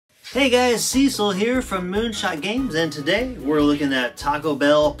Hey guys, Cecil here from Moonshot Games, and today we're looking at Taco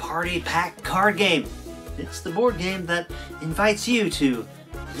Bell Party Pack card game. It's the board game that invites you to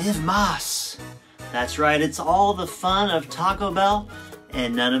live más. That's right, it's all the fun of Taco Bell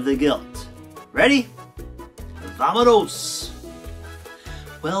and none of the guilt. Ready? Vamonos!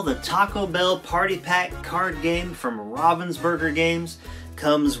 Well, the Taco Bell Party Pack card game from Ravensburger Games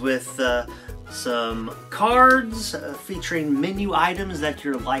comes with some cards featuring menu items that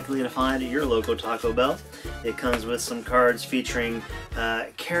you're likely to find at your local Taco Bell. It comes with some cards featuring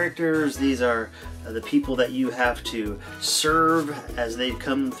characters. These are the people that you have to serve as they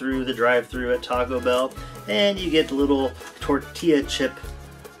come through the drive-thru at Taco Bell. And you get little tortilla chip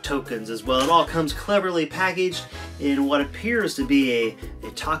tokens as well. It all comes cleverly packaged in what appears to be a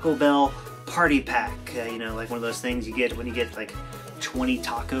Taco Bell party pack. You know, like one of those things you get when you get like 20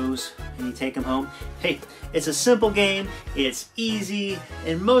 tacos and you take them home. Hey, it's a simple game, it's easy,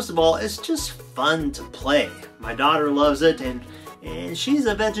 and most of all, it's just fun to play. My daughter loves it, and she's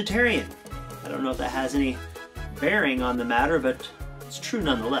a vegetarian. I don't know if that has any bearing on the matter, but it's true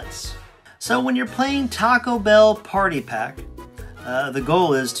nonetheless. So when you're playing Taco Bell Party Pack, the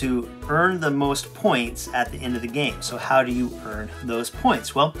goal is to earn the most points at the end of the game. So how do you earn those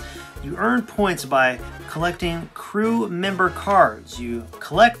points? Well, you earn points by collecting crew member cards. You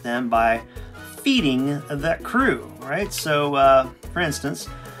collect them by feeding that crew, right? So, for instance,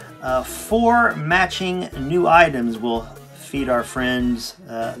 4 matching new items will feed our friends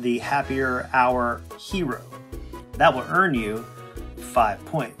the Happier Hour Hero. That will earn you 5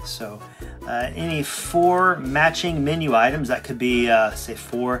 points. So any 4 matching menu items, that could be say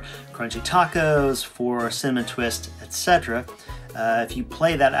 4 crunchy tacos, 4 cinnamon twist, etc. If you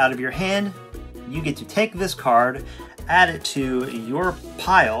play that out of your hand, you get to take this card, add it to your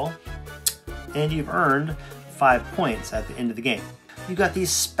pile, and you've earned 5 points at the end of the game. You've got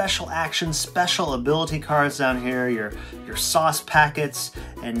these special action, special ability cards down here, your sauce packets,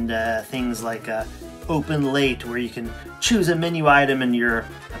 and things like Open Late, where you can choose a menu item and your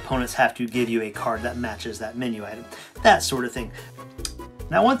opponents have to give you a card that matches that menu item. That sort of thing.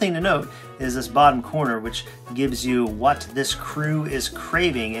 Now, one thing to note is this bottom corner, which gives you what this crew is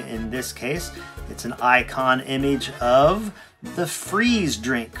craving. In this case, it's an icon image of the freeze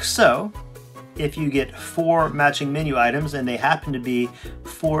drink. So if you get 4 matching menu items and they happen to be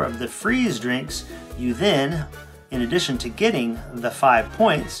 4 of the freeze drinks, you then, in addition to getting the 5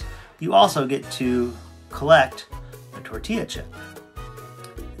 points, you also get to collect a tortilla chip.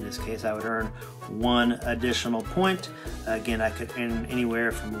 In this case, I would earn 1 additional point. Again, I could earn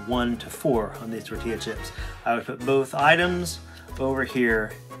anywhere from 1 to 4 on these tortilla chips. I would put both items over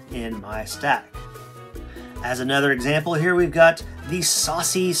here in my stack. As another example here, we've got the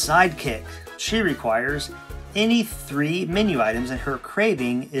Saucy Sidekick. She requires any 3 menu items, and her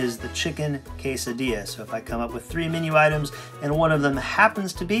craving is the chicken quesadilla. So if I come up with 3 menu items and one of them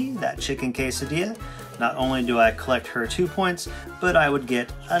happens to be that chicken quesadilla, not only do I collect her 2 points, but I would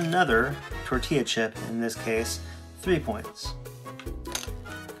get another tortilla chip, in this case 3 points.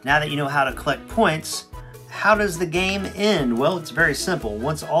 Now that you know how to collect points, how does the game end? Well, it's very simple.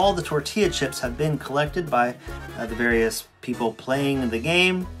 Once all the tortilla chips have been collected by the various people playing the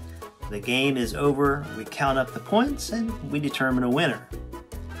game is over, we count up the points, and we determine a winner.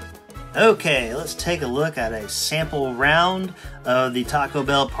 Okay, let's take a look at a sample round of the Taco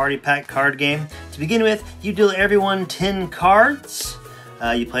Bell Party Pack card game. To begin with, you deal everyone 10 cards.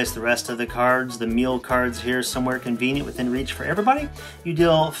 You place the rest of the cards, the meal cards here, somewhere convenient within reach for everybody. You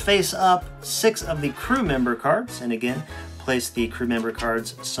deal face up 6 of the crew member cards, and again, place the crew member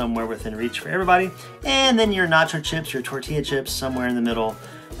cards somewhere within reach for everybody. And then your nacho chips, your tortilla chips, somewhere in the middle.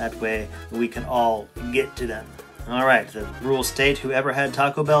 That way we can all get to them. All right, the rules state whoever had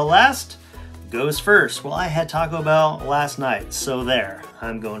Taco Bell last goes first. Well, I had Taco Bell last night, so there,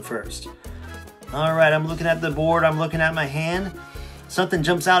 I'm going first. All right, I'm looking at the board, I'm looking at my hand. Something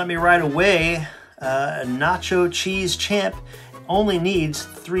jumps out at me right away. Nacho Cheese Champ only needs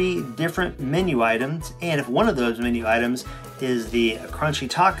 3 different menu items, and if one of those menu items is the crunchy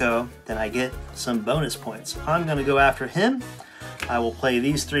taco, then I get some bonus points. I'm gonna go after him. I will play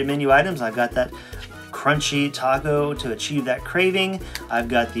these 3 menu items. I've got that crunchy taco to achieve that craving. I've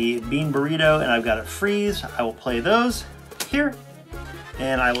got the bean burrito and I've got a freeze. I will play those here.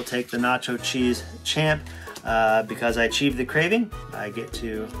 And I will take the Nacho Cheese Champ because I achieved the craving. I get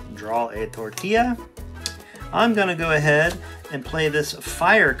to draw a tortilla. I'm gonna go ahead and play this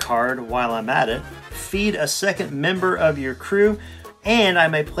fire card while I'm at it. Feed a second member of your crew, and I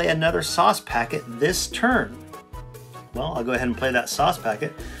may play another sauce packet this turn. Well, I'll go ahead and play that sauce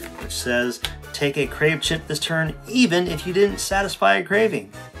packet, which says take a crave chip this turn even if you didn't satisfy a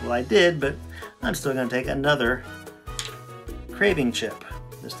craving. Well, I did, but I'm still going to take another craving chip,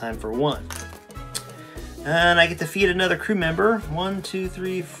 this time for 1. And I get to feed another crew member. 1, 2,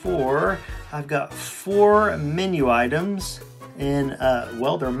 3, 4. I've got 4 menu items, and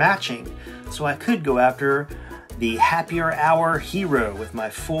well, they're matching. So I could go after the Happier Hour Hero with my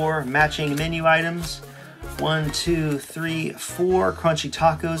 4 matching menu items. 1, 2, 3, 4 crunchy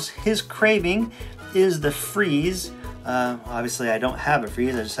tacos. His craving is the freeze. Obviously I don't have a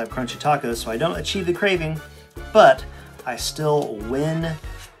freeze, I just have crunchy tacos, so I don't achieve the craving, but I still win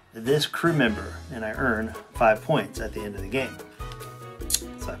this crew member, and I earn 5 points at the end of the game.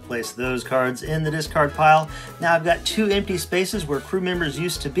 So I place those cards in the discard pile. Now I've got 2 empty spaces where crew members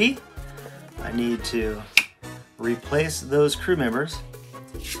used to be. I need to replace those crew members,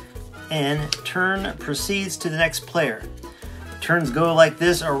 and turn proceeds to the next player. Turns go like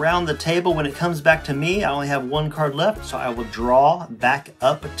this around the table. When it comes back to me, I only have 1 card left, so I will draw back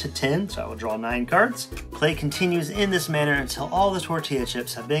up to 10, so I will draw 9 cards. Play continues in this manner until all the tortilla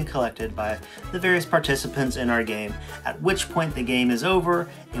chips have been collected by the various participants in our game, at which point the game is over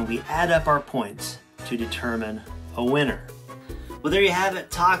and we add up our points to determine a winner. Well, there you have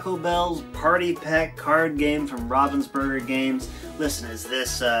it, Taco Bell's Party Pack card game from Robin's Burger Games. Listen, is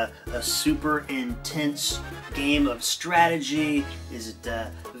this a super intense game of strategy? Is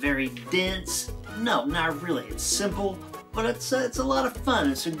it very dense? No, not really. It's simple, but it's a lot of fun.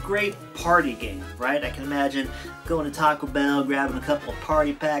 It's a great party game, right? I can imagine going to Taco Bell, grabbing a couple of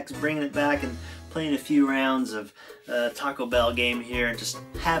party packs, bringing it back, and playing a few rounds of Taco Bell game here, and just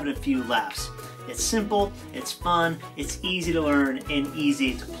having a few laughs. It's simple, it's fun, it's easy to learn, and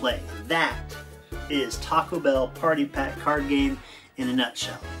easy to play. That is Taco Bell Party Pack card game in a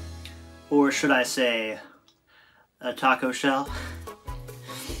nutshell. Or should I say, a taco shell?